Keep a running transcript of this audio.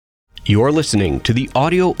You're listening to the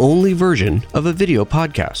audio-only version of a video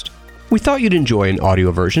podcast. We thought you'd enjoy an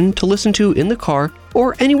audio version to listen to in the car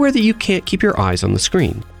or anywhere that you can't keep your eyes on the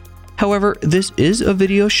screen. However, this is a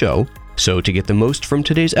video show, so to get the most from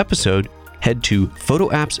today's episode, head to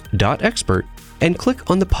photoapps.expert and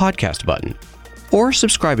click on the podcast button. Or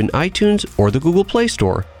subscribe in iTunes or the Google Play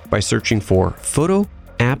Store by searching for Photo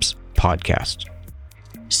Apps Podcast.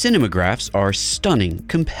 Cinemagraphs are stunning,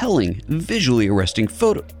 compelling, visually arresting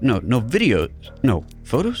photos.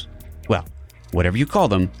 Well, whatever you call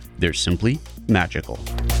them, they're simply magical.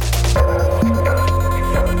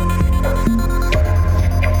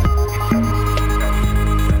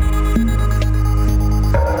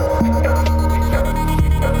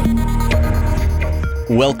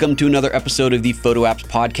 Welcome to another episode of the Photo Apps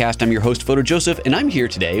Podcast. I'm your host, Photo Joseph, and I'm here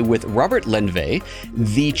today with Robert Lendvay,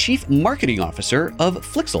 the Chief Marketing Officer of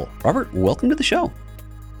Flixel. Robert, welcome to the show.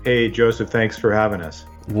 Hey, Joseph. Thanks for having us.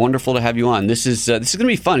 Wonderful to have you on. This is going to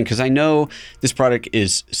be fun because I know this product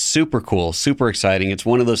is super cool, super exciting. It's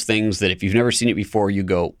one of those things that if you've never seen it before, you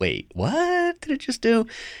go, wait, what did it just do?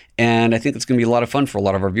 And I think it's going to be a lot of fun for a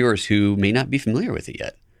lot of our viewers who may not be familiar with it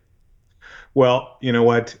yet. Well, you know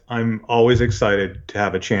what? I'm always excited to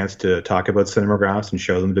have a chance to talk about cinemagraphs and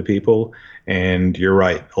show them to people. And you're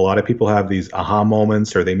right. A lot of people have these aha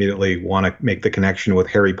moments, or they immediately want to make the connection with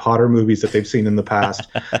Harry Potter movies that they've seen in the past.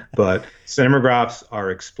 But cinemagraphs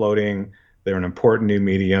are exploding. They're an important new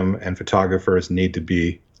medium, and photographers need to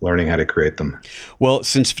be learning how to create them. Well,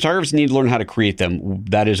 since photographers need to learn how to create them,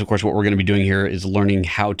 that is, of course, what we're going to be doing here is learning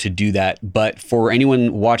how to do that. But for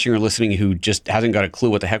anyone watching or listening who just hasn't got a clue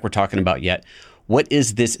what the heck we're talking about yet, what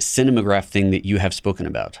is this cinemagraph thing that you have spoken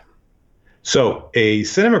about? So a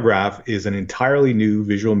cinemagraph is an entirely new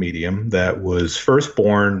visual medium that was first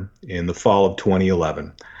born in the fall of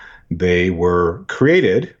 2011. They were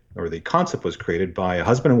created, or the concept was created, by a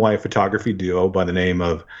husband and wife photography duo by the name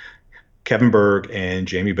of Kevin Berg and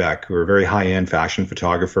Jamie Beck, who are very high-end fashion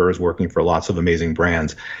photographers working for lots of amazing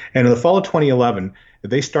brands. And in the fall of 2011,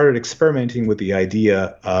 they started experimenting with the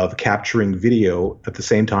idea of capturing video at the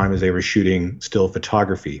same time as they were shooting still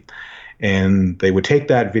photography. And they would take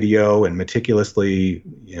that video and meticulously,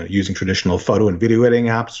 using traditional photo and video editing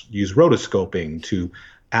apps, use rotoscoping to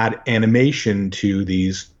add animation to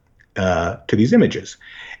these images.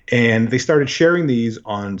 And they started sharing these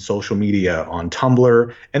on social media, on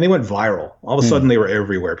Tumblr, and they went viral. All of a sudden, they were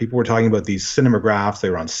everywhere. People were talking about these cinemagraphs. They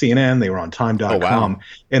were on CNN. They were on Time.com. Oh, wow.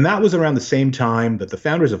 And that was around the same time that the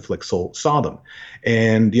founders of Flixel saw them.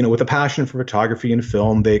 And, with a passion for photography and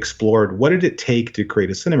film, they explored what did it take to create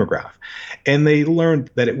a cinemagraph. And they learned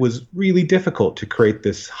that it was really difficult to create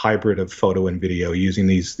this hybrid of photo and video using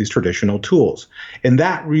these traditional tools. And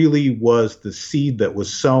that really was the seed that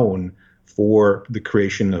was sown for the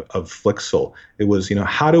creation of Flixel. It was,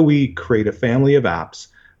 how do we create a family of apps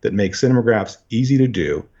that make cinemagraphs easy to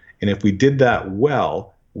do? And if we did that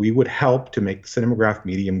well, we would help to make the cinemagraph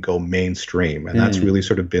medium go mainstream. And that's really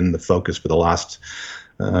sort of been the focus for the last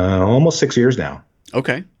almost 6 years now.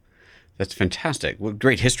 Okay. That's fantastic. Well,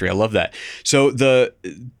 great history. I love that. So the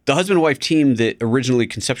husband and wife team that originally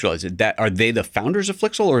conceptualized it, are they the founders of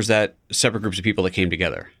Flixel, or is that separate groups of people that came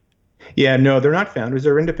together? Yeah, no, they're not founders.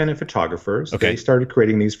 They're independent photographers. Okay. They started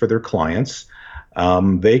creating these for their clients.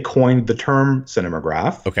 They coined the term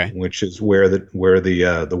cinemagraph, which is where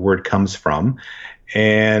the word comes from.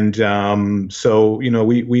 And so,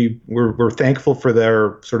 we're thankful for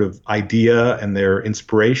their sort of idea and their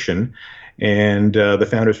inspiration. And the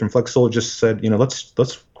founders from Flixel just said,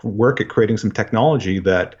 let's work at creating some technology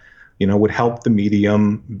that would help the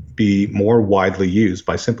medium be more widely used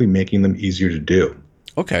by simply making them easier to do.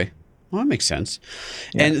 Okay. Well, that makes sense.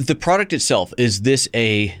 Yeah. And the product itself, is it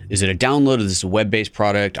a download? Is this a web-based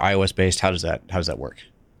product, iOS-based? How does that work?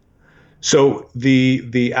 So the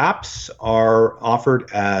apps are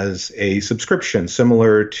offered as a subscription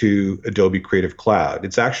similar to Adobe Creative Cloud.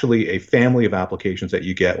 It's actually a family of applications that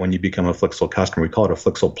you get when you become a Flixel customer. We call it a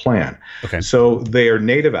Flixel plan. Okay. So they are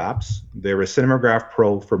native apps. They're a Cinemagraph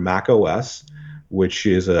Pro for Mac OS, which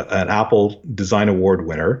is an Apple Design Award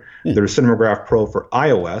winner. There's Cinemagraph Pro for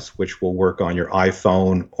iOS, which will work on your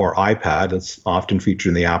iPhone or iPad. It's often featured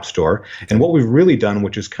in the App Store. And what we've really done,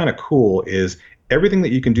 which is kind of cool, is everything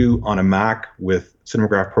that you can do on a Mac with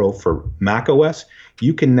Cinemagraph Pro for Mac OS,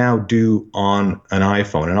 you can now do on an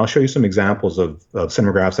iPhone. And I'll show you some examples of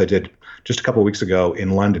cinemagraphs I did just a couple of weeks ago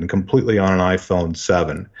in London, completely on an iPhone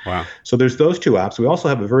 7. Wow. So there's those two apps. We also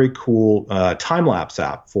have a very cool time-lapse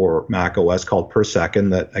app for Mac OS called Per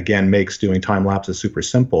Second that, again, makes doing time-lapses super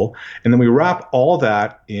simple. And then we wrap all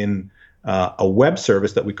that in a web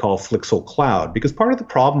service that we call Flixel Cloud. Because part of the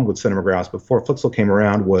problem with cinemagraphs before Flixel came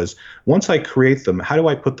around was once I create them, how do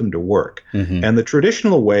I put them to work? And the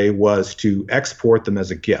traditional way was to export them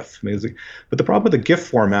as a GIF. But the problem with the GIF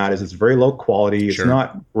format is it's very low quality. It's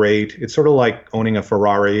not great. It's sort of like owning a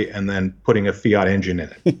Ferrari and then putting a Fiat engine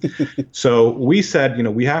in it. So we said,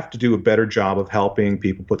 we have to do a better job of helping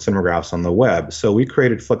people put cinemagraphs on the web. So we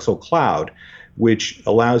created Flixel Cloud, which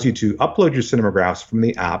allows you to upload your cinemagraphs from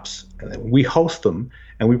the apps. And then we host them,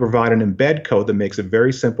 and we provide an embed code that makes it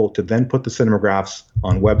very simple to then put the cinemagraphs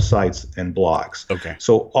on websites and blogs. Okay.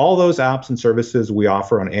 So all those apps and services we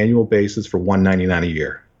offer on an annual basis for $199 a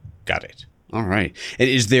year. Got it. All right. And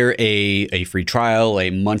is there a free trial, a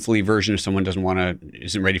monthly version if someone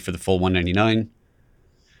isn't ready for the full $199?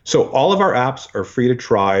 So all of our apps are free to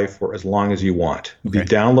try for as long as you want. Okay. The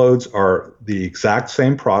downloads are the exact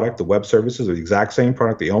same product. The web services are the exact same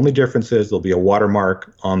product. The only difference is there'll be a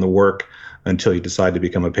watermark on the work until you decide to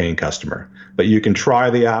become a paying customer. But you can try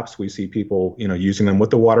the apps. We see people, using them with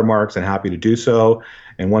the watermarks and happy to do so.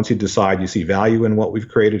 And once you decide you see value in what we've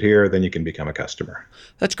created here, then you can become a customer.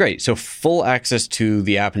 That's great. So full access to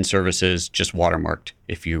the app and services, just watermarked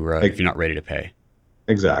if you're not ready to pay.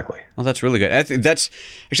 Exactly. Well, that's really good. I think that's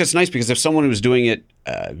nice because if someone was doing it,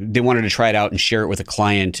 they wanted to try it out and share it with a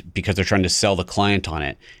client because they're trying to sell the client on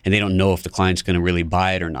it, and they don't know if the client's going to really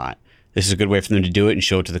buy it or not. This is a good way for them to do it and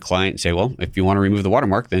show it to the client and say, well, if you want to remove the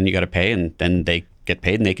watermark, then you got to pay, and then they get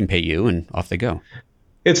paid and they can pay you, and off they go.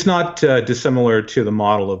 It's not dissimilar to the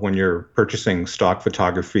model of when you're purchasing stock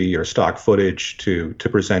photography or stock footage to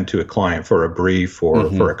present to a client for a brief or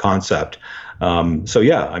for a concept.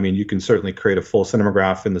 You can certainly create a full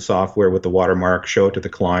cinemagraph in the software with the watermark, show it to the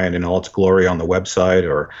client in all its glory on the website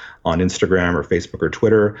or on Instagram or Facebook or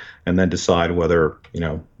Twitter, and then decide whether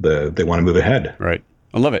they want to move ahead. Right.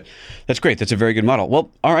 I love it. That's great. That's a very good model.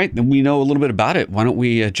 Well, all right. Then we know a little bit about it. Why don't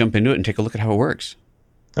we jump into it and take a look at how it works?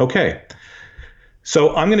 Okay.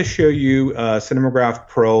 So I'm going to show you Cinemagraph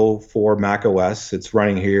Pro for Mac OS. It's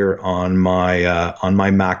running here on my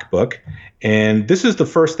MacBook. And this is the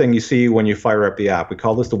first thing you see when you fire up the app. We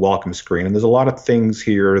call this the welcome screen. And there's a lot of things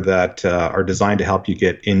here that are designed to help you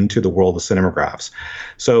get into the world of cinemagraphs.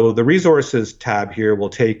 So the resources tab here will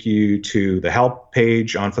take you to the help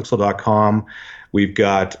page on Flixel.com. We've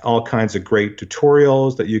got all kinds of great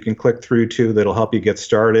tutorials that you can click through to that'll help you get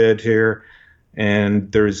started here. And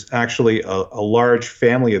there's actually a large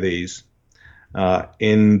family of these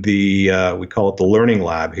in the, we call it the Learning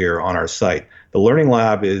Lab here on our site. The Learning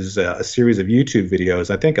Lab is a series of YouTube videos.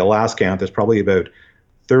 I think at last count, there's probably about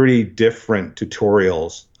 30 different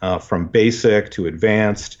tutorials from basic to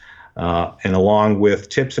advanced, and along with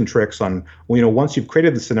tips and tricks on, once you've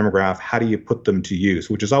created the cinemagraph, how do you put them to use,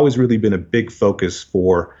 which has always really been a big focus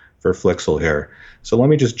for Flixel here. So let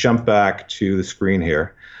me just jump back to the screen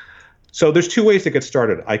here. So there's two ways to get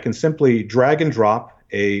started. I can simply drag and drop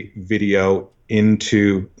a video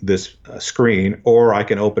into this screen, or I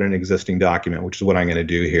can open an existing document, which is what I'm going to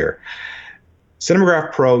do here.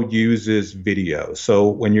 Cinemagraph Pro uses video. So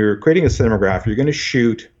when you're creating a cinemagraph, you're going to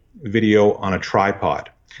shoot video on a tripod,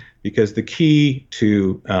 because the key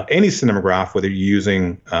to any cinemagraph, whether you're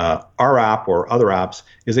using our app or other apps,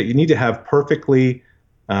 is that you need to have perfectly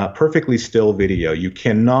still video. You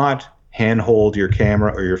cannot handhold your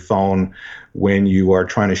camera or your phone when you are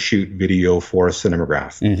trying to shoot video for a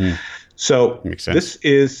cinemagraph. So this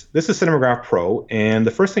is Cinemagraph Pro, and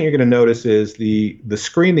the first thing you're going to notice is the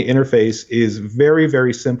screen, the interface is very,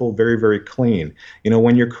 very simple, very, very clean.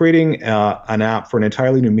 When you're creating an app for an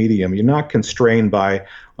entirely new medium, you're not constrained by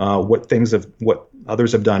what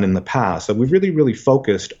others have done in the past. So we've really, really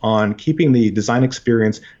focused on keeping the design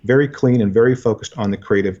experience very clean and very focused on the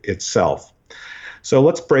creative itself. So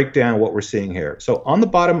let's break down what we're seeing here. So on the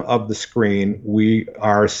bottom of the screen, we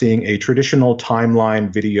are seeing a traditional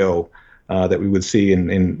timeline video that we would see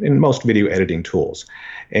in most video editing tools.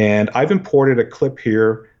 And I've imported a clip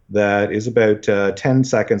here that is about 10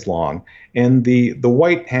 seconds long. And the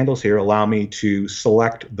white handles here allow me to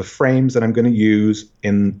select the frames that I'm going to use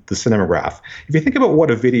in the cinemagraph. If you think about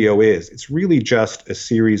what a video is, it's really just a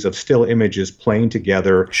series of still images playing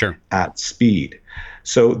together at speed.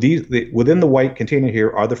 So within the white container here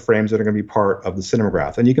are the frames that are going to be part of the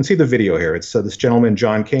cinemagraph. And you can see the video here. It's this gentleman,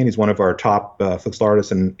 John Kane. He's one of our top Flixel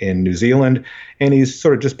artists in New Zealand. And he's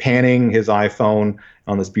sort of just panning his iPhone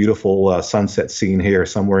on this beautiful sunset scene here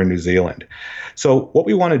somewhere in New Zealand. So what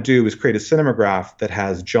we want to do is create a cinemagraph that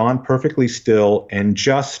has John perfectly still, and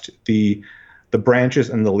just the branches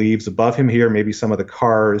and the leaves above him here, maybe some of the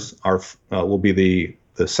cars will be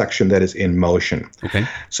the section that is in motion. Okay.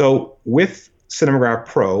 So with Cinemagraph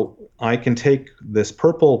Pro, I can take this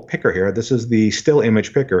purple picker here. This is the still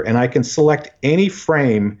image picker, and I can select any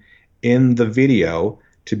frame in the video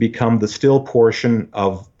to become the still portion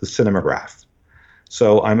of the Cinemagraph.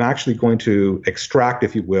 So I'm actually going to extract,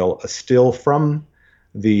 if you will, a still from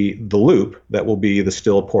the loop that will be the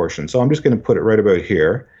still portion. So I'm just going to put it right about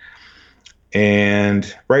here.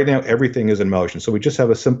 And right now, everything is in motion. So we just have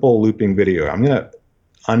a simple looping video. I'm going to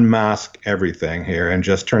unmask everything here and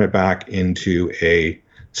just turn it back into a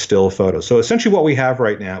still photo. So essentially what we have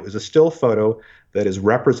right now is a still photo that is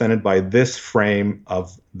represented by this frame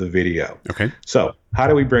of the video. Okay. So how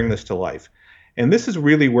do we bring this to life? And this is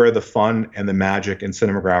really where the fun and the magic in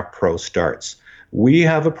Cinemagraph Pro starts. We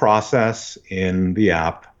have a process in the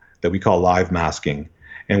app that we call live masking.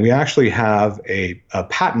 And we actually have a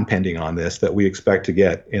patent pending on this that we expect to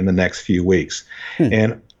get in the next few weeks.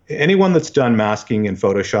 And anyone that's done masking in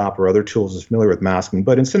Photoshop or other tools is familiar with masking.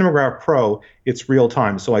 But in Cinemagraph Pro, it's real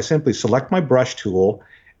time. So I simply select my brush tool,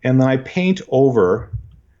 and then I paint over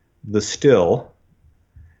the still.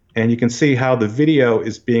 And you can see how the video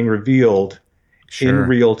is being revealed in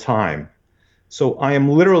real time. So I am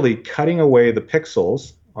literally cutting away the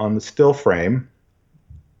pixels on the still frame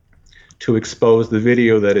to expose the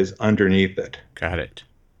video that is underneath it. Got it.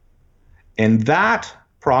 And that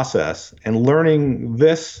process and learning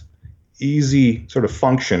this easy sort of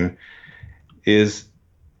function is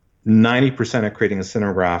 90% of creating a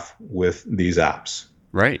Cinemagraph with these apps.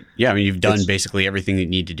 Right. Yeah, I mean, you've done basically everything you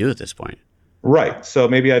need to do at this point. Right. So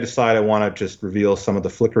maybe I decide I want to just reveal some of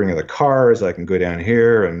the flickering of the cars. I can go down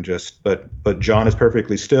here and just, but John is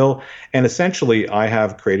perfectly still. And essentially I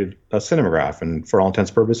have created a Cinemagraph, and for all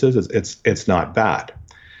intents and purposes, it's not bad.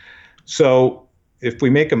 So if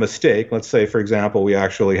we make a mistake, let's say, for example, we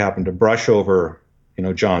actually happen to brush over,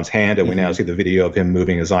 John's hand, and we now see the video of him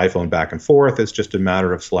moving his iPhone back and forth. It's just a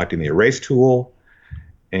matter of selecting the erase tool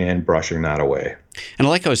and brushing that away. And I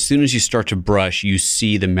like how as soon as you start to brush, you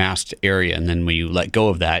see the masked area, and then when you let go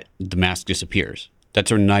of that, the mask disappears.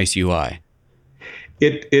 That's a nice UI.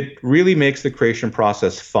 It really makes the creation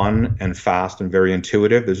process fun and fast and very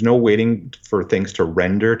intuitive. There's no waiting for things to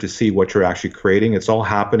render to see what you're actually creating. It's all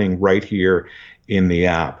happening right here in the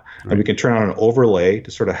app. Right. And we can turn on an overlay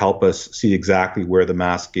to sort of help us see exactly where the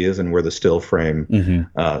mask is and where the still frame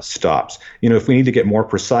stops. If we need to get more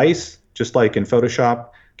precise, just like in Photoshop,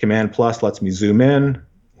 Command Plus lets me zoom in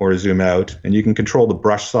or zoom out, and you can control the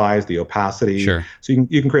brush size, the opacity. Sure. So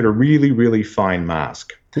you can create a really, really fine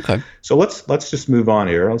mask. Okay. So let's just move on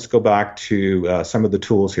here. Let's go back to some of the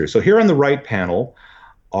tools here. So here on the right panel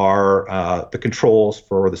are the controls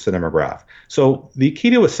for the Cinemagraph. So the key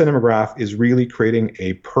to a Cinemagraph is really creating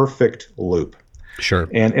a perfect loop. Sure.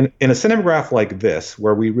 And in a Cinemagraph like this,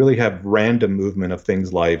 where we really have random movement of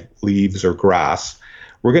things like leaves or grass,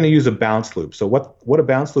 we're going to use a bounce loop. So what a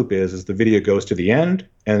bounce loop is the video goes to the end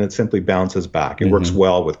and it simply bounces back. It works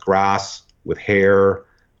well with grass, with hair,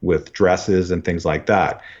 with dresses and things like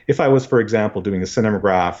that. If I was, for example, doing a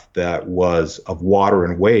Cinemagraph that was of water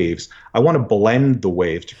and waves, I want to blend the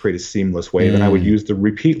waves to create a seamless wave. And I would use the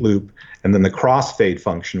repeat loop and then the crossfade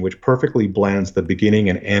function, which perfectly blends the beginning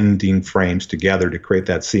and ending frames together to create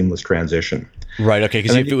that seamless transition. Right. Okay.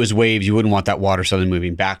 Because if it was waves, you wouldn't want that water suddenly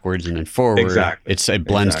moving backwards and then forward. Exactly. It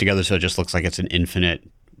blends together, so it just looks like it's an infinite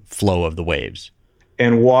flow of the waves.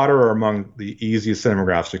 And water are among the easiest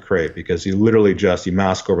Cinemagraphs to create because you literally you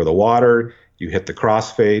mask over the water, you hit the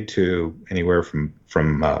crossfade to anywhere from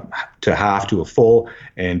to half to a full,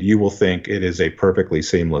 and you will think it is a perfectly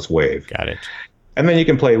seamless wave. Got it. And then you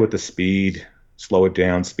can play with the speed, slow it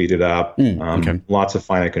down, speed it up. Okay. Lots of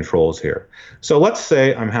finite controls here. So let's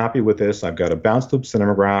say I'm happy with this. I've got a bounce loop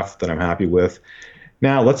Cinemagraph that I'm happy with.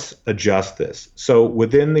 Now let's adjust this. So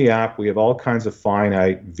within the app, we have all kinds of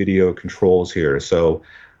finite video controls here. So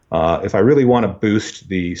if I really want to boost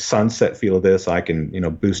the sunset feel of this, I can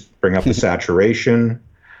bring up the saturation.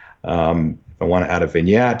 If I want to add a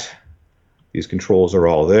vignette, these controls are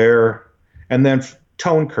all there. And then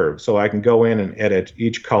tone curve. So I can go in and edit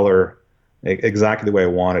each color exactly the way I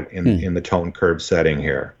want it in the tone curve setting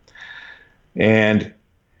here. And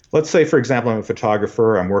let's say, for example, I'm a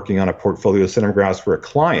photographer. I'm working on a portfolio of Cinemagraphs for a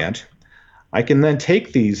client. I can then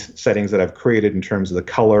take these settings that I've created in terms of the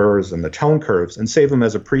colors and the tone curves and save them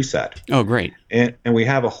as a preset. Oh, great. And we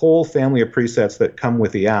have a whole family of presets that come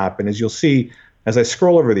with the app. And as you'll see, as I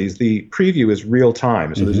scroll over these, the preview is real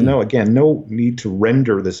time. So there's no need to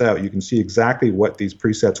render this out. You can see exactly what these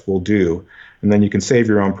presets will do. And then you can save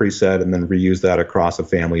your own preset and then reuse that across a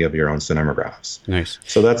family of your own Cinemagraphs. Nice.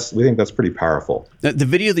 So we think that's pretty powerful. The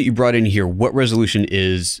video that you brought in here, what resolution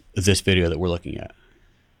is this video that we're looking at?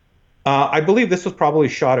 I believe this was probably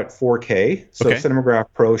shot at 4K. So Okay. Cinemagraph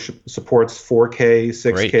Pro supports 4K,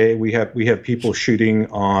 6K. Great. We have people shooting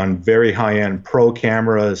on very high-end pro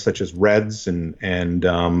cameras such as Reds and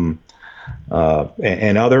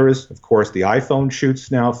others. Of course, the iPhone shoots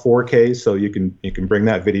now 4K, so you can bring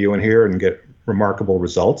that video in here and get remarkable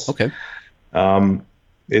results. Okay.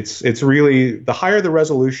 It's really, the higher the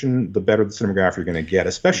resolution, the better the cinematograph you're going to get,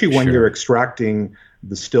 especially when Sure. you're extracting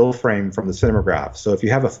the still frame from the cinematograph. So if you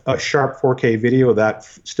have a sharp 4K video, that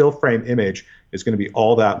still frame image is going to be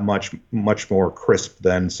all that much more crisp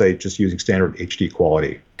than, say, just using standard HD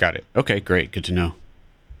quality. Got it. Okay, great. Good to know.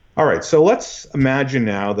 All right, so let's imagine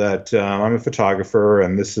now that I'm a photographer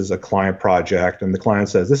and this is a client project, and the client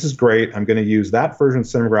says, "This is great. I'm going to use that version of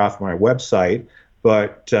Cinemagraph on my website,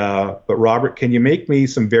 but Robert, can you make me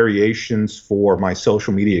some variations for my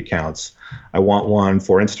social media accounts? I want one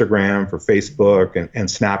for Instagram, for Facebook, and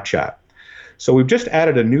Snapchat." So we've just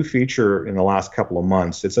added a new feature in the last couple of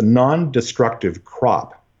months. It's a non-destructive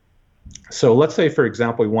crop. So let's say, for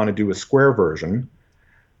example, we want to do a square version.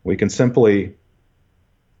 We can simply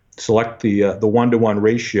select the 1-to-1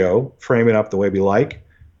 ratio, frame it up the way we like,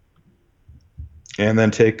 and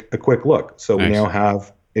then take a quick look. So Nice. we now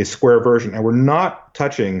have a square version, and we're not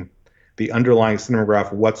touching the underlying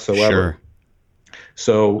cinematograph whatsoever. Sure.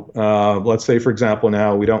 So let's say, for example,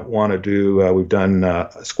 now we don't want to do, we've done a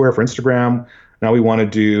square for Instagram. Now we want to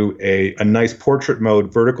do a nice portrait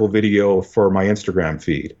mode vertical video for my Instagram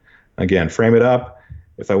feed. Again, frame it up.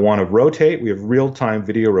 If I want to rotate, we have real-time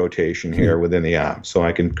video rotation here within the app. So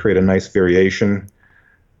I can create a nice variation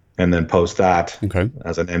and then post that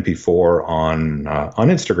as an MP4 on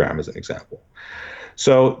Instagram, as an example.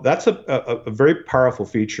 So that's a very powerful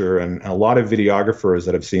feature, and a lot of videographers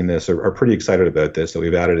that have seen this are pretty excited about this, that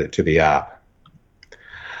we've added it to the app.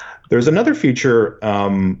 There's another feature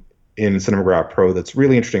in Cinemagraph Pro that's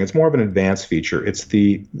really interesting. It's more of an advanced feature. It's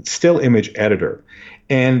the still image editor.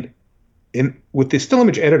 And with the still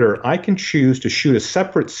image editor, I can choose to shoot a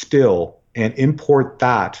separate still and import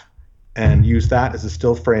that and use that as a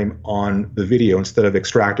still frame on the video instead of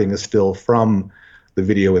extracting a still from the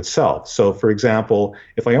video itself. So, for example,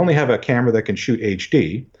 if I only have a camera that can shoot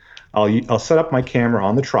HD, I'll set up my camera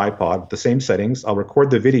on the tripod with the same settings. I'll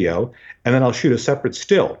record the video, and then I'll shoot a separate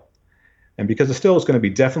still. And because the still is going to be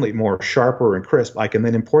definitely more sharper and crisp, I can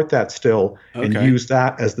then import that still and use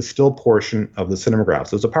that as the still portion of the Cinemagraph.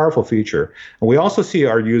 So it's a powerful feature. And we also see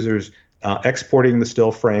our users exporting the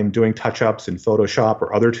still frame, doing touch-ups in Photoshop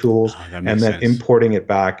or other tools, and then importing it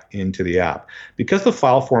back into the app. Because the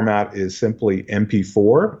file format is simply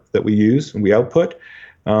MP4 that we use and we output,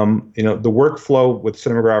 the workflow with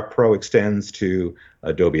Cinemagraph Pro extends to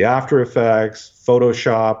Adobe After Effects,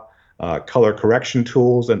 Photoshop, color correction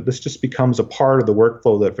tools, and this just becomes a part of the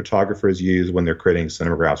workflow that photographers use when they're creating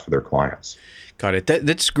cinemagraphs for their clients. Got it.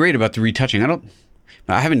 That's great about the retouching.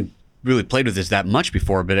 I haven't really played with this that much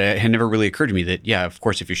before, but it had never really occurred to me that, yeah, of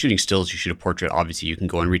course, if you're shooting stills, you shoot a portrait, obviously you can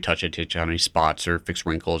go and retouch it, touch out any spots or fix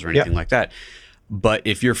wrinkles or anything like that. But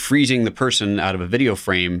if you're freezing the person out of a video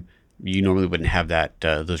frame, you normally wouldn't have that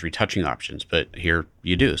those retouching options, but here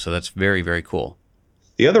you do. So that's very, very cool.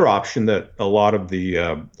 The other option that a lot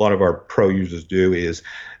of our pro users do is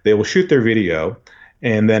they will shoot their video,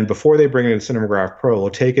 and then before they bring it into Cinemagraph Pro, they'll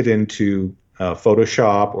take it into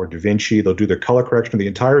Photoshop or DaVinci. They'll do their color correction of the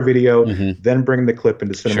entire video, then bring the clip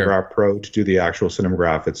into Cinemagraph Pro to do the actual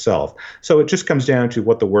Cinemagraph itself. So it just comes down to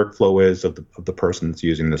what the workflow is of the person that's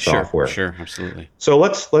using the software. Sure, absolutely. So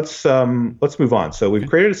let's move on. So we've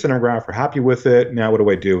created a Cinemagraph. We're happy with it. Now what do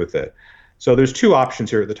I do with it? So there's two options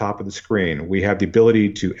here at the top of the screen. We have the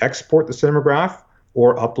ability to export the Cinemagraph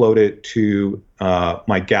or upload it to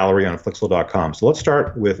my gallery on Flixel.com. So let's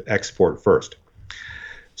start with export first.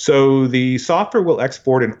 So the software will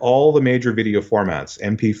export in all the major video formats,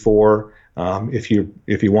 MP4, if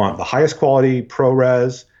you want the highest quality,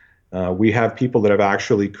 ProRes. We have people that have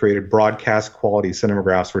actually created broadcast quality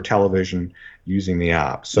cinemagraphs for television using the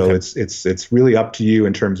app. So it's really up to you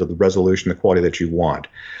in terms of the resolution, the quality that you want.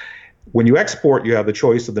 When you export, you have the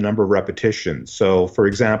choice of the number of repetitions. So, for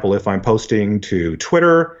example, if I'm posting to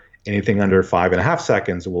Twitter, anything under 5.5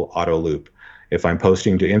 seconds will auto loop. If I'm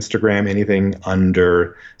posting to Instagram, anything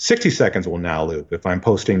under 60 seconds will now loop. If I'm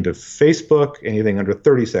posting to Facebook, anything under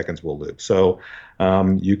 30 seconds will loop. So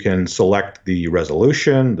you can select the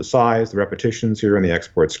resolution, the size, the repetitions here on the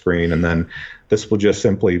export screen, and then this will just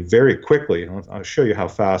simply very quickly, I'll show you how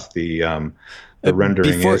fast the rendering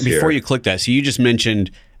is here. Before you click that, so you just mentioned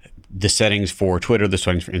the settings for Twitter, the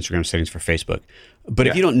settings for Instagram, settings for Facebook. But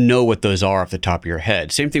if you don't know what those are off the top of your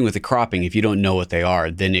head, same thing with the cropping. If you don't know what they are,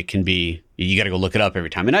 then it can be, You got to go look it up every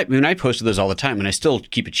time. And I posted those all the time, and I still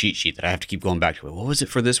keep a cheat sheet that I have to keep going back to. What was it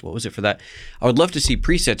for this? What was it for that? I would love to see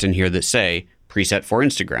presets in here that say preset for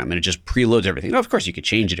Instagram, and it just preloads everything. Now, of course, you could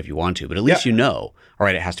change it if you want to, but at least you know, all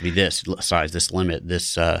right, it has to be this size, this limit,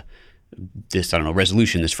 this I don't know,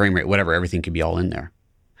 resolution, this frame rate, whatever. Everything could be all in there.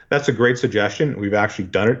 That's a great suggestion. We've actually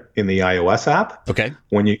done it in the iOS app. Okay.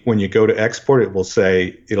 When you go to export,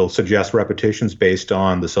 it'll suggest repetitions based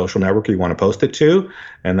on the social network you want to post it to,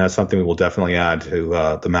 and that's something we will definitely add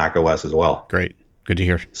to the Mac OS as well. Great. Good to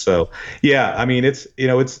hear. So, yeah, I mean, it's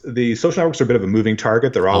the social networks are a bit of a moving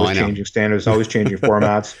target. They're always changing standards, always changing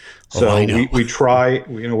formats. So we try,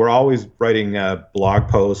 we're always writing blog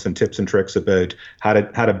posts and tips and tricks about how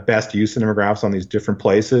to best use cinemagraphs on these different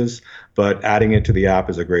places, but adding it to the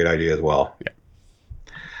app is a great idea as well.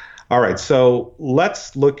 Yeah. All right, so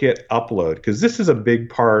let's look at upload, because this is a big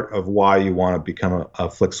part of why you want to become a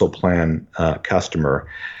Flixel Plan customer.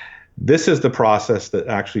 This is the process that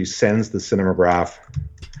actually sends the Cinemagraph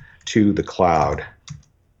to the cloud.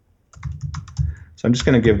 So I'm just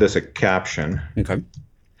going to give this a caption. Okay.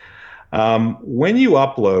 When you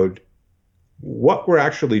upload, what we're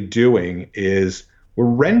actually doing is we're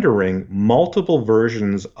rendering multiple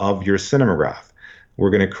versions of your Cinemagraph. We're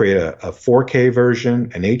going to create a 4K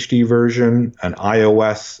version, an HD version, an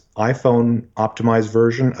iOS, iPhone optimized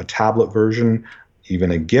version, a tablet version, even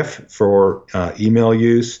a GIF for email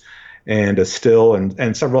use, and a still,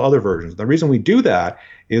 and several other versions. The reason we do that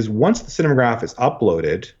is once the Cinemagraph is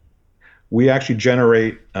uploaded, we actually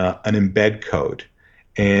generate an embed code.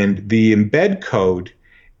 And the embed code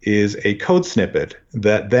is a code snippet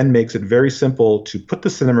that then makes it very simple to put the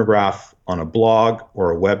Cinemagraph on a blog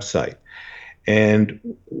or a website. And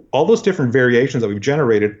all those different variations that we've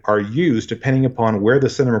generated are used depending upon where the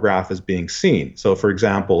Cinemagraph is being seen. So, for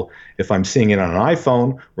example, if I'm seeing it on an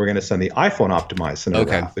iPhone, we're going to send the iPhone optimized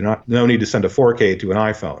Cinemagraph. Okay. No need to send a 4K to an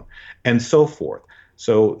iPhone, and so forth.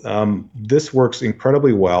 So this works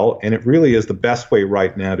incredibly well, and it really is the best way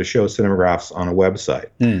right now to show cinemagraphs on a website.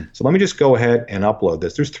 So let me just go ahead and upload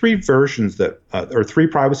this. There's three versions or three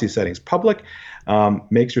privacy settings. Public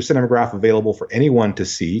makes your Cinemagraph available for anyone to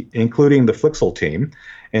see, including the Flixel team.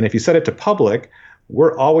 And if you set it to public,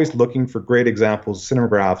 we're always looking for great examples of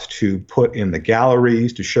cinemagraphs to put in the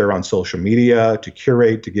galleries, to share on social media, to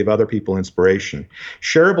curate, to give other people inspiration.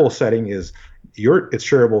 Shareable setting is it's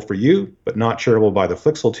shareable for you, but not shareable by the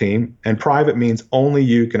Flixel team. And private means only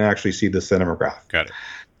you can actually see the Cinemagraph. Got it.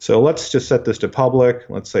 So let's just set this to public.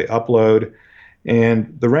 Let's say upload.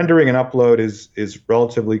 And the rendering and upload is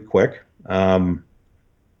relatively quick.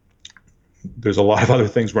 There's a lot of other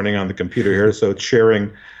things running on the computer here, so it's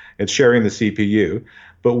sharing the CPU.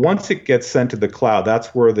 But once it gets sent to the cloud,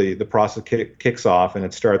 that's where the process kicks off, and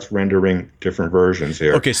it starts rendering different versions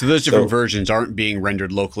here. Okay, so those different versions aren't being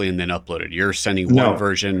rendered locally and then uploaded. You're sending one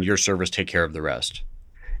version, your servers take care of the rest.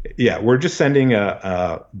 Yeah, we're just sending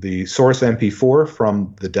the source MP4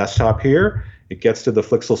 from the desktop here. It gets to the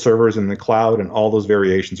Flixel servers in the cloud, and all those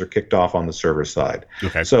variations are kicked off on the server side.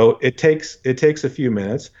 Okay. So it takes a few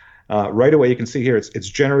minutes. Right away, you can see here it's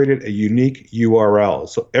generated a unique URL.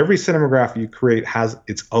 So every Cinemagraph you create has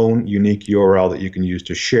its own unique URL that you can use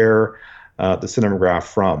to share the Cinemagraph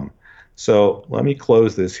from. So let me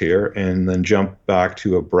close this here and then jump back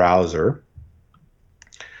to a browser.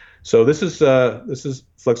 So this is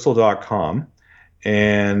Flixel.com,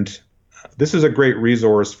 and this is a great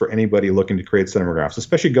resource for anybody looking to create cinemagraphs,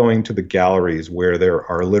 especially going to the galleries where there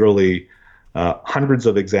are literally hundreds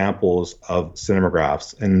of examples of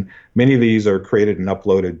cinemagraphs, and many of these are created and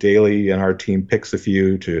uploaded daily, and our team picks a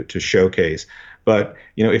few to showcase. But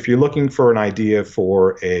if you're looking for an idea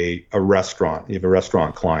for a restaurant, you have a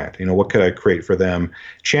restaurant client, what could I create for them?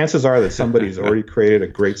 Chances are that somebody's already created a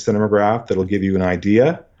great cinemagraph that'll give you an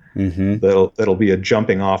idea. Mm-hmm. That'll be a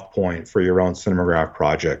jumping off point for your own cinemagraph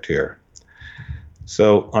project here.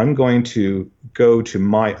 So I'm going to go to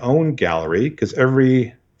my own gallery, because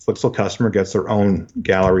every Flixel customer gets their own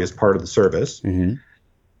gallery as part of the service. Mm-hmm.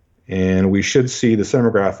 And we should see the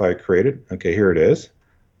cinemagraph I created. Okay, here it is.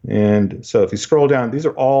 And so if you scroll down, these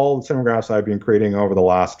are all the cinemagraphs I've been creating over the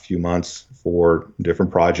last few months for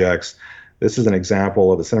different projects. This is an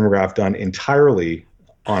example of a cinemagraph done entirely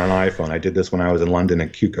on an iPhone. I did this when I was in London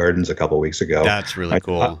at Kew Gardens a couple of weeks ago. That's really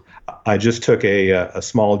cool. I just took a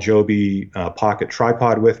small Joby pocket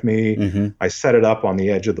tripod with me. Mm-hmm. I set it up on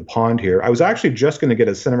the edge of the pond here. I was actually just going to get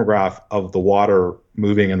a cinemagraph of the water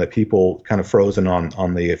moving and the people kind of frozen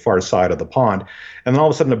on the far side of the pond. And then all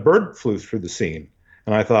of a sudden a bird flew through the scene.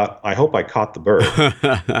 And I thought, I hope I caught the bird.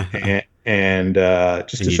 And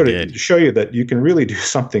just And to you sort did. of show you that you can really do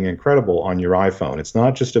something incredible on your iPhone. It's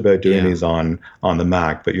not just about doing these on the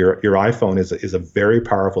Mac, but your iPhone is a very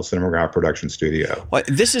powerful Cinemagraph production studio. Well,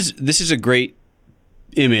 this is a great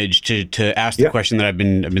image to ask the question that I've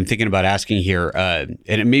been thinking about asking here,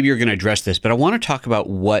 and maybe you're going to address this, but I want to talk about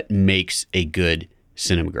what makes a good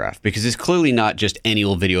Cinemagraph, because it's clearly not just any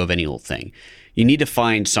old video of any old thing. You need to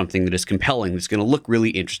find something that is compelling, that's going to look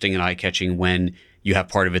really interesting and eye-catching when you have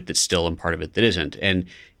part of it that's still and part of it that isn't. And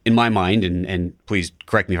in my mind, and please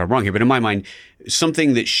correct me if I'm wrong here, but in my mind,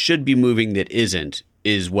 something that should be moving that isn't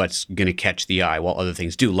is what's going to catch the eye while other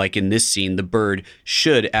things do. Like in this scene, the bird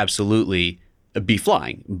should absolutely be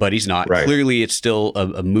flying, but he's not. Right. Clearly, it's still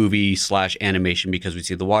a movie / animation because we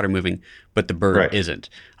see the water moving, but the bird isn't.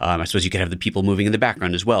 I suppose you could have the people moving in the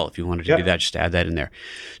background as well if you wanted to do that, just to add that in there.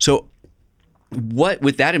 So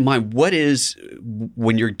with that in mind, what is,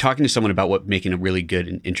 when you're talking to someone about what making a really good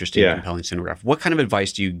and interesting, compelling Cinemagraph, what kind of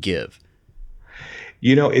advice do you give?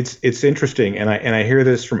 You know, it's interesting, and I hear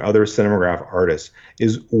this from other Cinemagraph artists,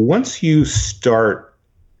 is once you start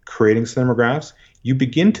creating Cinemagraphs, you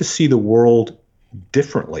begin to see the world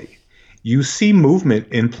differently. You see movement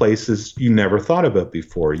in places you never thought about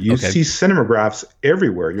before. You see Cinemagraphs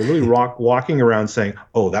everywhere. You're really walking around saying,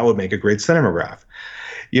 oh, that would make a great Cinemagraph.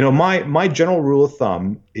 You know, my general rule of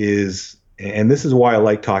thumb is, and this is why I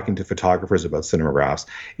like talking to photographers about Cinemagraphs,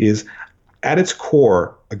 is at its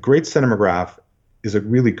core, a great Cinemagraph is a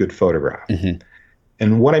really good photograph. Mm-hmm.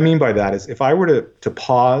 And what I mean by that is, if I were to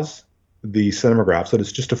pause the Cinemagraph so that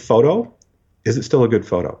it's just a photo, is it still a good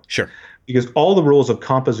photo? Sure. Because all the rules of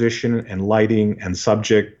composition and lighting and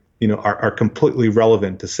subject, you know, are completely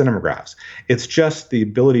relevant to Cinemagraphs. It's just the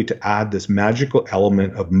ability to add this magical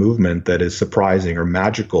element of movement that is surprising or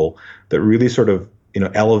magical that really sort of, you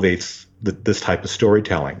know, elevates this type of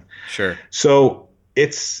storytelling. Sure. So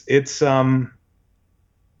it's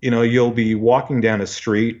you know, you'll be walking down a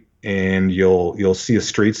street and you'll see a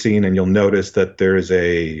street scene and you'll notice that there's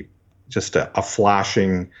just a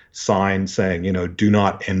flashing sign saying, you know, do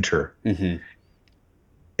not enter. Mm-hmm.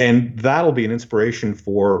 And that'll be an inspiration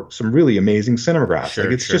for some really amazing Cinemagraphs. Sure,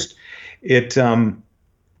 like it's just, you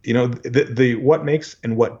know, the what makes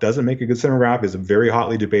and what doesn't make a good Cinemagraph is very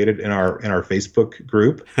hotly debated in our Facebook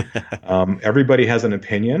group. Everybody has an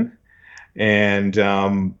opinion. And,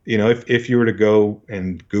 you know, if you were to go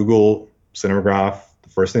and Google Cinemagraph, the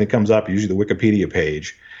first thing that comes up, usually the Wikipedia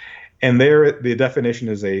page. And there, the definition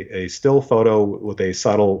is a still photo with a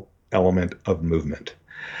subtle element of movement.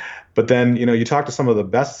 But then, you know, you talk to some of the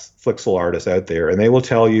best Flixel artists out there, and they will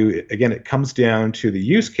tell you, again, it comes down to the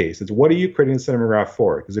use case. It's what are you creating a Cinemagraph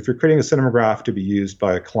for? Because if you're creating a Cinemagraph to be used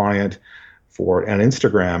by a client for an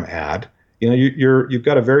Instagram ad, you know, you've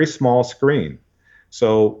got a very small screen.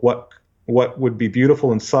 So what would be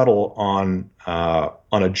beautiful and subtle on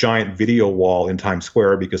a giant video wall in Times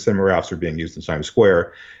Square, because Cinemagraphs are being used in Times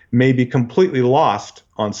Square, may be completely lost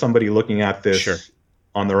on somebody looking at this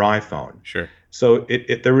on their iPhone. Sure. So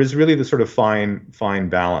there is really this sort of fine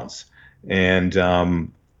balance, and I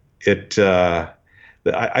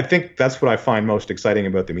think that's what I find most exciting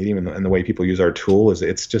about the medium and the way people use our tool is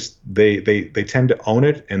it's just they tend to own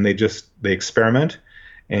it, and they experiment,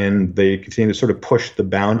 and they continue to sort of push the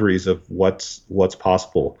boundaries of what's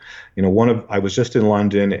possible. You know, I was just in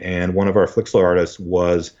London, and one of our Flixler artists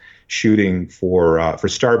was shooting for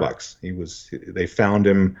Starbucks. They found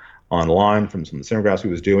him online from some of the Cinemagraphs he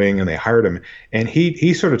was doing, and they hired him. And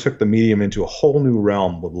he sort of took the medium into a whole new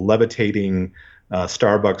realm with levitating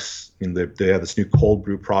Starbucks. They have this new cold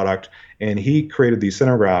brew product, and he created these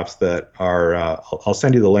Cinemagraphs that are. I'll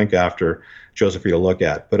send you the link after, Joseph, for you to look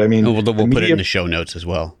at. But I mean, we'll put it in the show notes as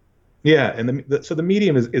well. Yeah, and so the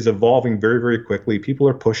medium is evolving very, very quickly. People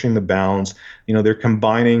are pushing the bounds. You know, they're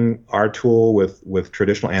combining our tool with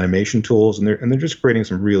traditional animation tools, and they're just creating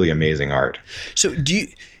some really amazing art. So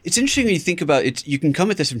it's interesting when you think about it. You can come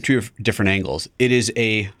at this from two different angles. It is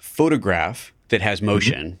a photograph that has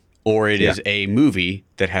motion, mm-hmm. or it is a movie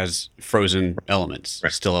that has frozen elements,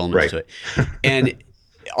 still elements to it, and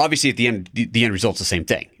obviously, at the end result's the same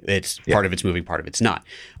thing. It's part of it's moving, part of it's not.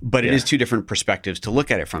 But it is two different perspectives to look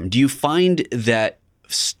at it from. Do you find that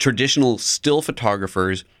traditional still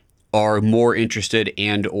photographers are more interested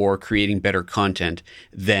and or creating better content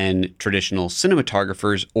than traditional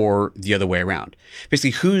cinematographers, or the other way around?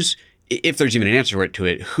 Basically, if there's even an answer to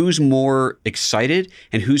it, who's more excited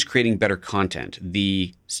and who's creating better content,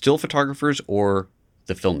 the still photographers or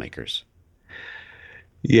the filmmakers?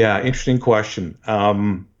 Yeah, interesting question.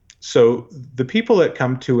 So the people that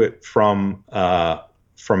come to it from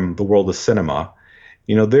the world of cinema,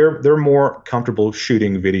 you know, they're more comfortable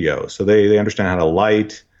shooting video. So they understand how to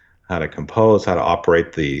light, how to compose, how to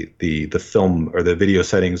operate the film or the video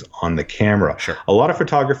settings on the camera. Sure. A lot of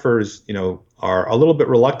photographers, are a little bit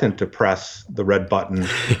reluctant to press the red button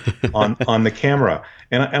on the camera.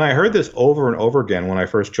 And I heard this over and over again when I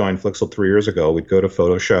first joined Flixel 3 years ago. We'd go to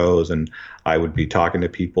photo shows and I would be talking to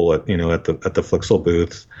people at the Flixel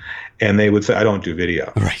booths, and they would say, "I don't do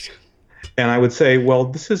video." Right. And I would say, "Well,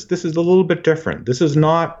 this is a little bit different. This is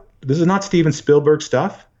not Steven Spielberg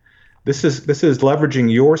stuff. This is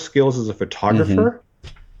leveraging your skills as a photographer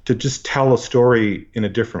to just tell a story in a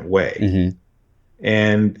different way." Mm-hmm.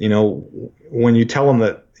 And when you tell them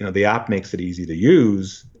that the app makes it easy to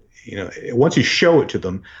use, once you show it to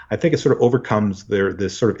them, I think it sort of overcomes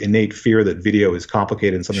this sort of innate fear that video is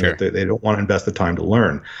complicated and something Sure. that they don't want to invest the time to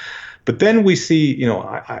learn. But then we see,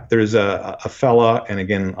 there's a fella, and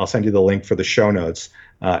again, I'll send you the link for the show notes,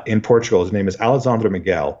 in Portugal. His name is Alexandre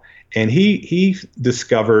Miguel. And he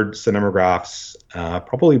discovered Cinemagraphs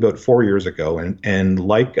probably about 4 years ago. And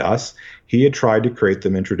like us, he had tried to create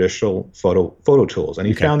them in traditional photo tools. And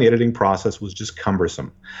he found the editing process was just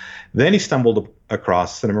cumbersome. Then he stumbled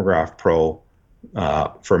across Cinemagraph Pro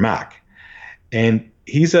for Mac. And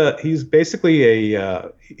he's basically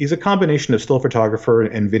he's a combination of still photographer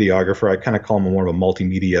and videographer. I kind of call him more of a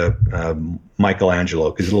multimedia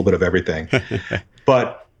Michelangelo, because he's a little bit of everything.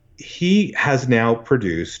 But he has now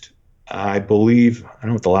produced, I believe, I don't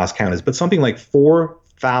know what the last count is, but something like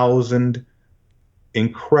 4,000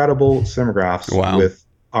 incredible cinemagraphs with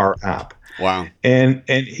our app. Wow. And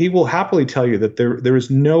he will happily tell you that there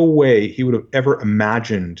is no way he would have ever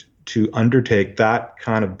imagined to undertake that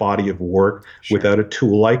kind of body of work without a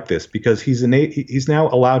tool like this, because he's now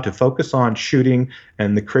allowed to focus on shooting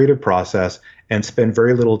and the creative process and spend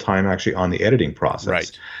very little time actually on the editing process.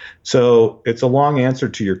 Right. So it's a long answer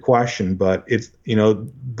to your question, but it's,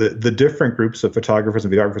 the different groups of photographers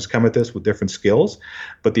and videographers come at this with different skills,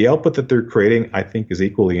 but the output that they're creating, I think, is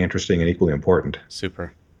equally interesting and equally important.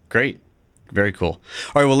 Super. Great. Very cool.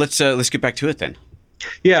 All right. Well, let's get back to it then.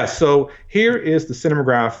 Yeah. So here is the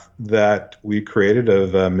Cinemagraph that we created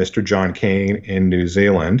of Mr. John Kane in New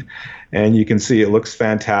Zealand, and you can see it looks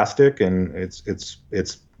fantastic, and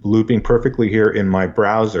it's looping perfectly here in my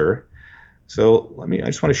browser. So I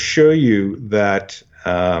just want to show you that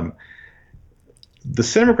the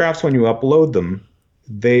Cinemagraphs, when you upload them,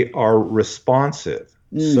 they are responsive.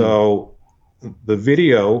 So the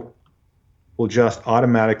video will just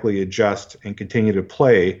automatically adjust and continue to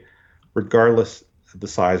play regardless of the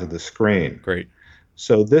size of the screen. Great.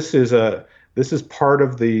 So this is part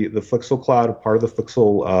of the Flixel Cloud, part of the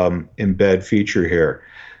Flixel embed feature here.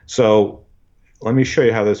 So let me show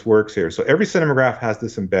you how this works here. So every Cinemagraph has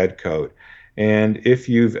this embed code. And if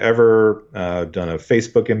you've ever done a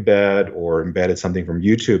Facebook embed or embedded something from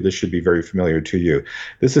YouTube, this should be very familiar to you.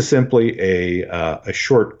 This is simply a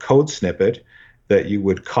short code snippet that you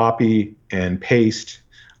would copy and paste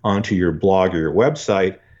onto your blog or your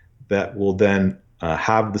website that will then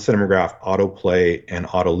have the Cinemagraph autoplay and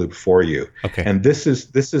auto loop for you. Okay. And this is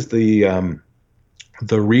the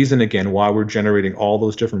reason, again, why we're generating all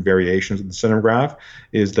those different variations of the Cinemagraph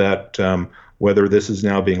is that whether this is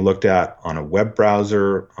now being looked at on a web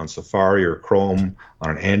browser, on Safari or Chrome,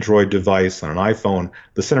 on an Android device, on an iPhone,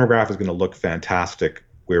 the Cinemagraph is going to look fantastic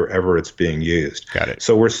wherever it's being used. Got it.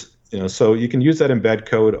 So so you can use that embed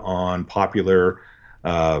code on popular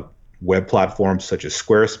web platforms such as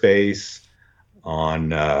Squarespace,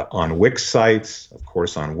 on Wix sites, of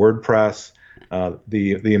course, on WordPress.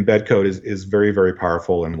 The embed code is very, very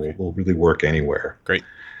powerful and will really work anywhere. Great.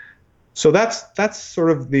 So that's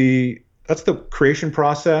sort of the creation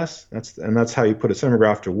process. That's how you put a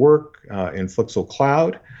Cinemagraph to work in Flixel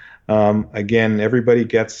Cloud. Again, everybody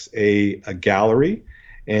gets a gallery,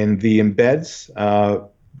 and the embeds.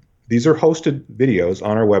 These are hosted videos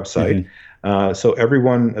on our website. So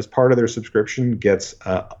everyone, as part of their subscription, gets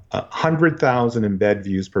 100,000 embed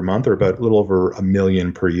views per month, or about a little over 1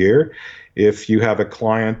 million per year. If you have a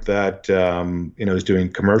client that is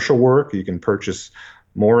doing commercial work, you can purchase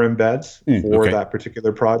more embeds for that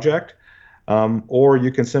particular project. Or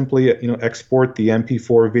you can simply export the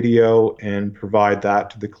MP4 video and provide that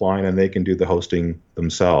to the client, and they can do the hosting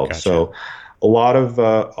themselves. Gotcha. So a lot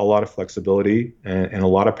of flexibility and a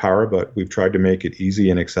lot of power, but we've tried to make it easy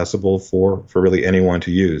and accessible for really anyone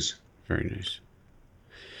to use. Very nice.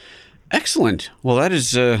 Excellent. Well,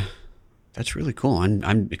 that's really cool.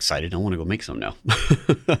 I'm excited. I want to go make some now.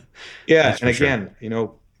 Yeah, and again,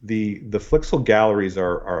 the Flixel galleries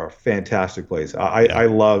are a fantastic place. I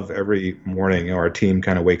love every morning, our team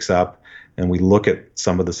kind of wakes up and we look at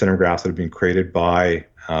some of the cinemagraphs that have been created by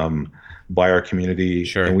our community,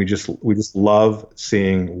 Sure. and we just love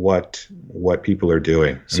seeing what people are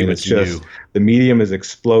doing. It's just new. The medium is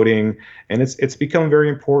exploding, and it's become very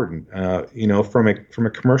important. From a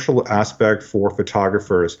commercial aspect for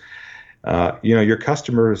photographers, your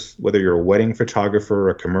customers, whether you're a wedding photographer,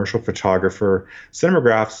 a commercial photographer,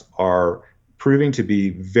 cinemagraphs are proving to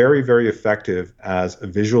be very, very effective as a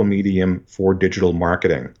visual medium for digital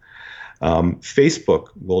marketing. Facebook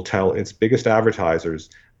will tell its biggest advertisers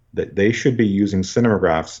that they should be using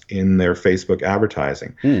cinemagraphs in their Facebook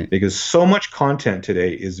advertising because so much content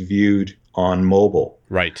today is viewed on mobile.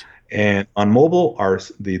 Right. And on mobile,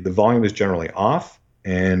 the volume is generally off,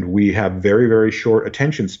 and we have very, very short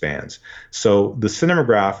attention spans. So the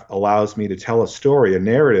cinemagraph allows me to tell a story, a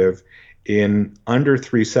narrative, in under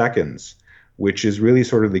 3 seconds, which is really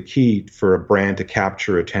sort of the key for a brand to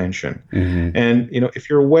capture attention. Mm-hmm. And, if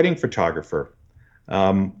you're a wedding photographer,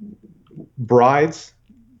 young brides,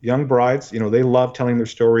 they love telling their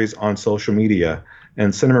stories on social media,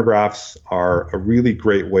 and cinemagraphs are a really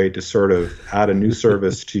great way to sort of add a new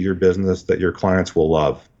service to your business that your clients will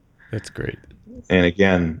love. That's great. And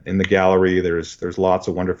again, in the gallery, there's lots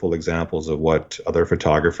of wonderful examples of what other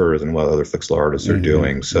photographers and what other Flixel artists are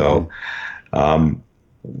doing. So,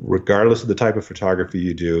 regardless of the type of photography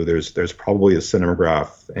you do, there's probably a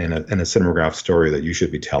cinemagraph and a cinemagraph story that you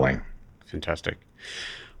should be telling. Fantastic.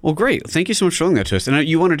 Well, great. Thank you so much for showing that to us. And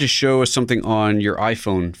you wanted to show us something on your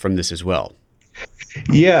iPhone from this as well.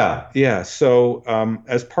 Yeah. So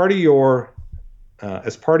as part of your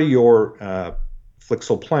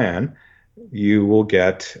Flixel plan, you will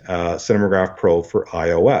get Cinemagraph Pro for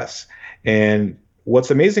iOS. And what's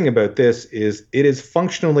amazing about this is it is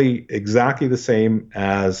functionally exactly the same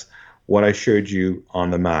as what I showed you on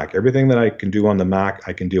the Mac. Everything that I can do on the Mac,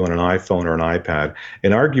 I can do on an iPhone or an iPad.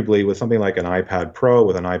 And arguably, with something like an iPad Pro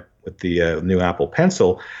with the new Apple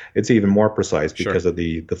Pencil, it's even more precise because of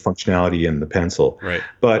the functionality in the pencil. Right.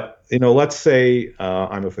 But let's say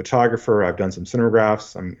I'm a photographer. I've done some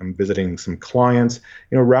cinemagraphs. I'm visiting some clients.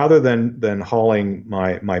 Rather than hauling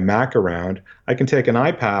my Mac around, I can take an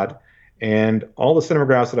iPad, and all the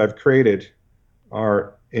cinemagraphs that I've created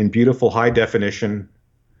are in beautiful high definition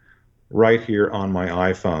right here on my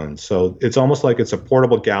iPhone. So it's almost like it's a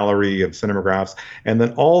portable gallery of cinemagraphs. And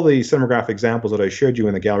then all the cinemagraph examples that I showed you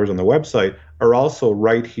in the galleries on the website are also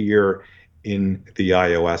right here in the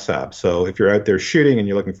iOS app. So if you're out there shooting and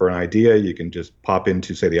you're looking for an idea, you can just pop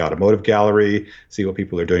into, say, the automotive gallery, see what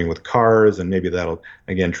people are doing with cars, and maybe that'll,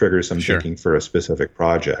 again, trigger some thinking for a specific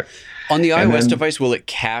project. On the iOS device, will it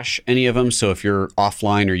cache any of them? So if you're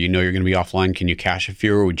offline or you're going to be offline, can you cache a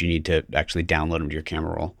few, or would you need to actually download them to your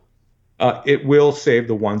camera roll? It will save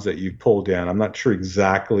the ones that you pulled in. I'm not sure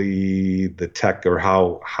exactly the tech or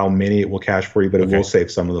how many it will cache for you, but it will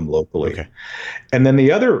save some of them locally. Okay. And then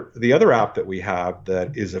the other app that we have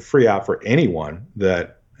that is a free app for anyone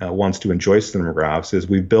that wants to enjoy cinemagraphs is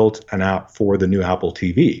we built an app for the new Apple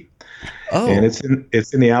TV. Oh. And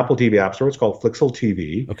it's in the Apple TV App Store. It's called Flixel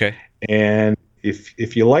TV. Okay. And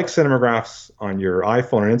if you like cinemagraphs on your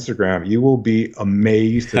iPhone and Instagram, you will be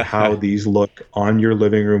amazed at how these look on your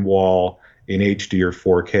living room wall in HD or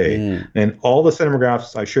 4K. And all the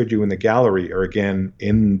cinemagraphs I showed you in the gallery are, again,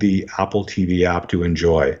 in the Apple TV app to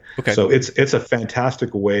enjoy. Okay. So it's a fantastic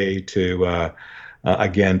way to,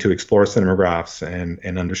 again, to explore cinemagraphs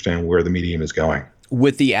and understand where the medium is going.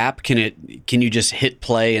 With the app, can you just hit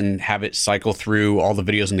play and have it cycle through all the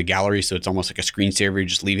videos in the gallery, so it's almost like a screensaver? You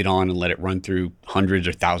just leave it on and let it run through hundreds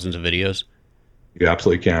or thousands of videos? You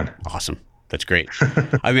absolutely can. Awesome. That's great.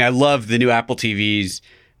 I mean, I love the new Apple TV's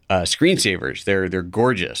screensavers. They're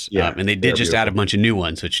gorgeous. Yeah, and they did just add a bunch of new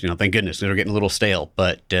ones, which, thank goodness. They're getting a little stale.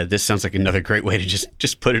 But this sounds like another great way to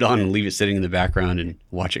just put it on and leave it sitting in the background and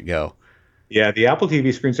watch it go. Yeah, the Apple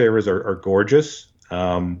TV screensavers are gorgeous.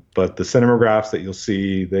 But the cinemagraphs that you'll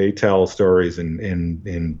see, they tell stories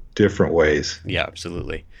in different ways. Yeah,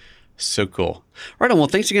 absolutely. So cool. Right on. Well,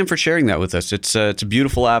 thanks again for sharing that with us. It's a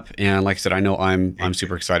beautiful app, and like I said, I know I'm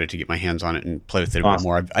super excited to get my hands on it and play with it a bit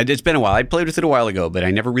more. It's been a while. I played with it a while ago, but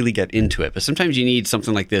I never really got into it. But sometimes you need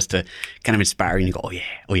something like this to kind of inspire you and you go,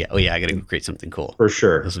 oh yeah, I got to create something cool. For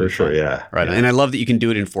sure, yeah. Right. Yeah. And I love that you can do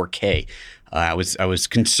it in 4K. I was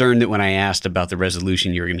concerned that when I asked about the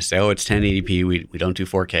resolution, you were going to say, "Oh, it's 1080p. We don't do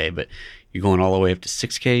 4K," but you're going all the way up to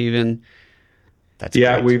 6K even. That's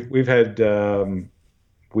great.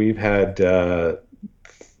 We've had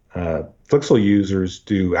Flixel users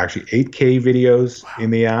do actually 8K videos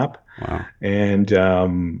in the app. Wow. And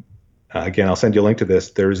again, I'll send you a link to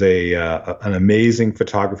this. There's an amazing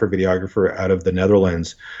photographer, videographer out of the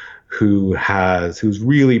Netherlands who's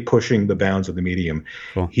really pushing the bounds of the medium.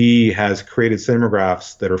 Cool. He has created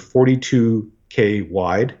cinemagraphs that are 42K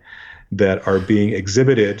wide that are being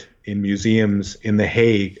exhibited in museums in The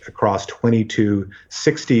Hague across 22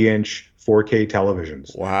 60-inch 4K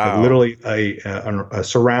televisions. Wow. Like literally a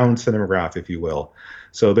surround cinemagraph, if you will.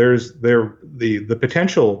 So the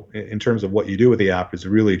potential in terms of what you do with the app is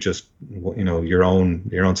really just, your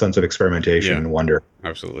own sense of experimentation and wonder.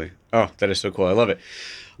 Absolutely. Oh, that is so cool. I love it.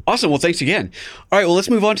 Awesome. Well, thanks again. All right. Well, let's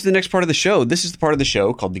move on to the next part of the show. This is the part of the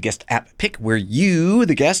show called the Guest App Pick, where you,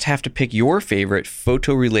 the guest, have to pick your favorite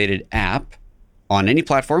photo-related app on any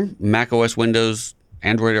platform, Mac OS, Windows,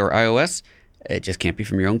 Android, or iOS. It just can't be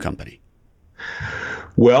from your own company.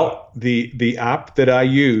 Well, the app that I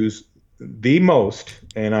use the most,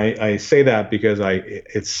 and I say that because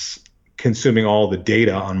it's consuming all the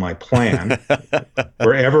data on my plan,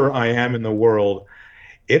 wherever I am in the world,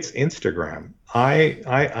 it's Instagram.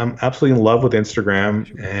 I'm absolutely in love with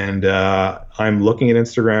Instagram, and I'm looking at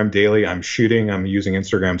Instagram daily. I'm shooting. I'm using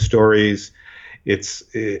Instagram stories. It's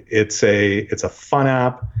a fun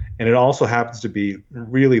app, and it also happens to be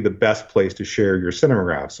really the best place to share your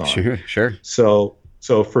cinemagraphs on. Sure.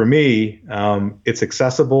 So for me, it's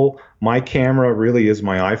accessible. My camera really is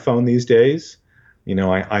my iPhone these days.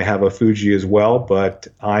 I have a Fuji as well, but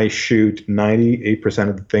I shoot 98%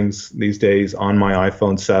 of the things these days on my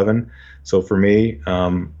iPhone 7. So for me,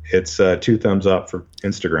 it's 2 thumbs up for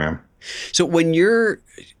Instagram. So when you're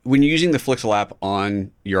using the Flixel app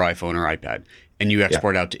on your iPhone or iPad and you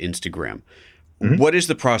export out to Instagram, what is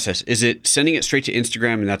the process? Is it sending it straight to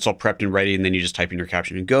Instagram and that's all prepped and ready and then you just type in your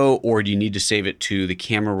caption and go, or do you need to save it to the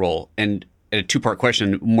camera roll? And a two-part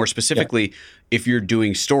question, more specifically, if you're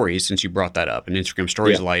doing stories, since you brought that up, and Instagram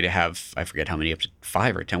stories allow you to have, I forget how many, up to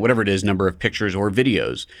 5 or 10, whatever it is, number of pictures or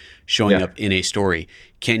videos showing up in a story.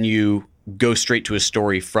 Can you go straight to a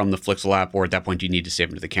story from the Flixel app, or at that point do you need to save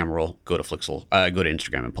them to the camera roll, go to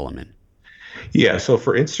Instagram and pull them in? Yeah, so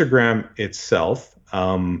for Instagram itself,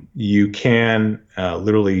 you can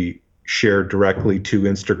literally share directly to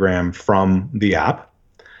Instagram from the app.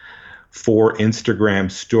 For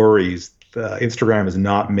Instagram stories, Instagram has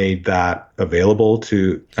not made that available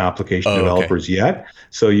to application developers yet.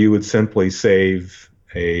 So you would simply save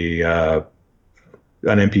an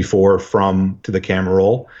MP4 to the camera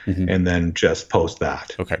roll and then just post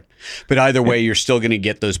that. Okay. But either way, you're still going to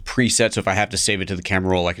get those presets. So if I have to save it to the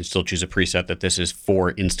camera roll, I can still choose a preset that this is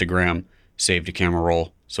for Instagram, save to camera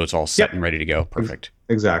roll. So it's all set and ready to go. Perfect.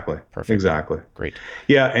 Exactly. Perfect. Exactly. Great.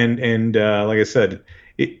 Yeah. And like I said,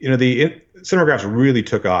 cinemagraphs really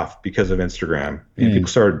took off because of Instagram. And people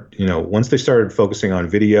started, once they started focusing on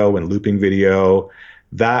video and looping video,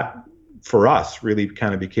 that for us really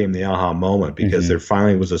kind of became the aha moment, because there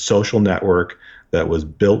finally was a social network that was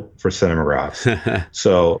built for cinemagraphs.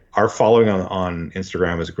 So our following on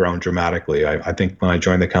Instagram has grown dramatically. I think when I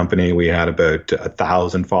joined the company, we had about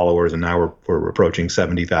 1,000 followers, and now we're approaching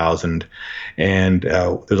 70,000. And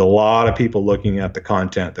there's a lot of people looking at the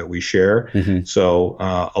content that we share. So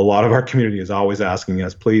a lot of our community is always asking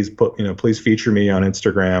us, please feature me on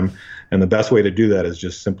Instagram. And the best way to do that is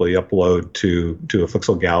just simply upload to a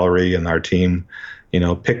Flixel gallery, and our team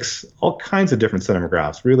picks all kinds of different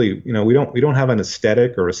cinemagraphs. Really, we don't have an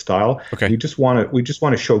aesthetic or a style. Okay. We just want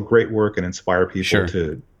to show great work and inspire people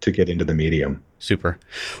to get into the medium. Super.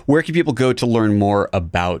 Where can people go to learn more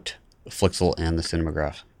about Flixel and the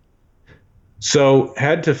Cinemagraph? So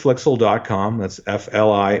head to Flixel.com. That's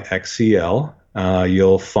Flixcl.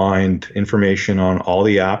 You'll find information on all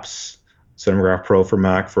the apps. Cinemagraph Pro for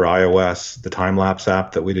Mac, for iOS, the time-lapse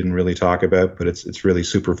app that we didn't really talk about, but it's really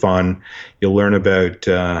super fun. You'll learn about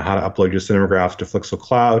how to upload your cinemagraphs to Flixel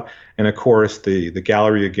Cloud, and of course the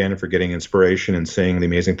gallery again for getting inspiration and seeing the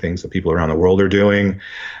amazing things that people around the world are doing.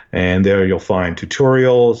 And there you'll find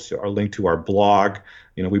tutorials, a link to our blog.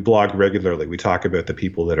 We blog regularly. We talk about the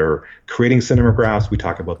people that are creating cinemagraphs. We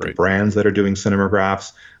talk about the brands that are doing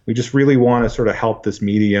cinemagraphs. We just really want to sort of help this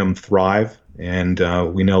medium thrive. And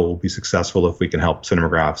we know we'll be successful if we can help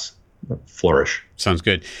cinemagraphs flourish. Sounds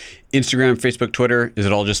good. Instagram, Facebook, Twitter, is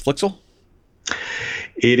it all just Flixel?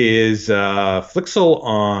 It is Flixel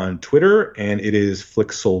on Twitter, and it is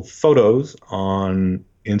Flixel Photos on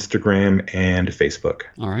Instagram and Facebook.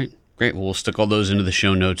 All right. Great. Well, we'll stick all those into the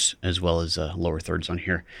show notes as well as lower thirds on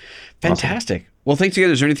here. Fantastic. Awesome. Well, thanks again.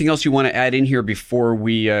 Is there anything else you want to add in here before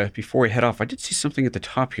we head off? I did see something at the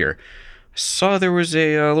top here. I saw there was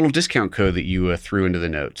a little discount code that you threw into the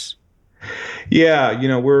notes. Yeah,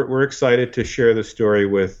 we're excited to share the story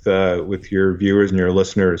with your viewers and your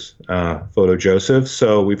listeners, Photo Joseph.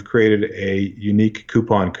 So we've created a unique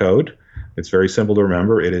coupon code It's very simple to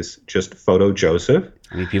remember. It is just Photo Joseph.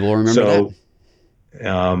 How many people will remember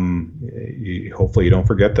that? Hopefully you don't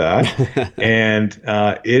forget that. And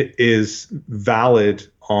it is valid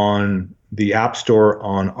on the App Store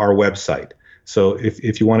on our website. So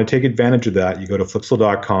if you want to take advantage of that, you go to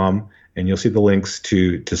flixel.com and you'll see the links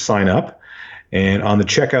to sign up. And on the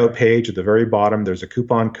checkout page at the very bottom, there's a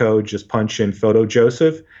coupon code. Just punch in Photo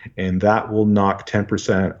Joseph, and that will knock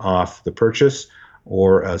 10% off the purchase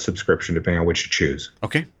or a subscription, depending on which you choose.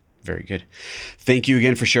 Okay. Very good. Thank you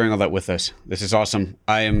again for sharing all that with us. This is awesome.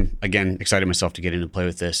 I am, again, excited myself to get in and play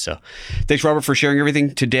with this. So thanks, Robert, for sharing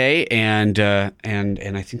everything today. And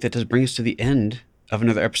I think that does bring us to the end of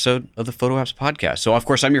another episode of the Photo Apps Podcast. So, of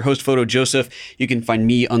course, I'm your host, Photo Joseph. You can find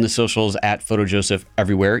me on the socials at Photo Joseph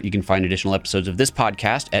everywhere. You can find additional episodes of this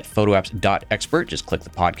podcast at photoapps.expert. Just click the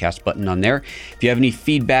podcast button on there. If you have any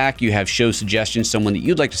feedback, you have show suggestions, someone that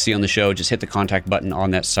you'd like to see on the show, just hit the contact button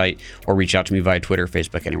on that site or reach out to me via Twitter,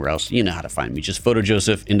 Facebook, anywhere else. You know how to find me. Just Photo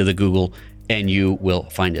Joseph into the Google and you will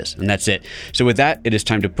find us. And that's it. So with that, it is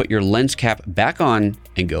time to put your lens cap back on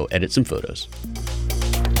and go edit some photos.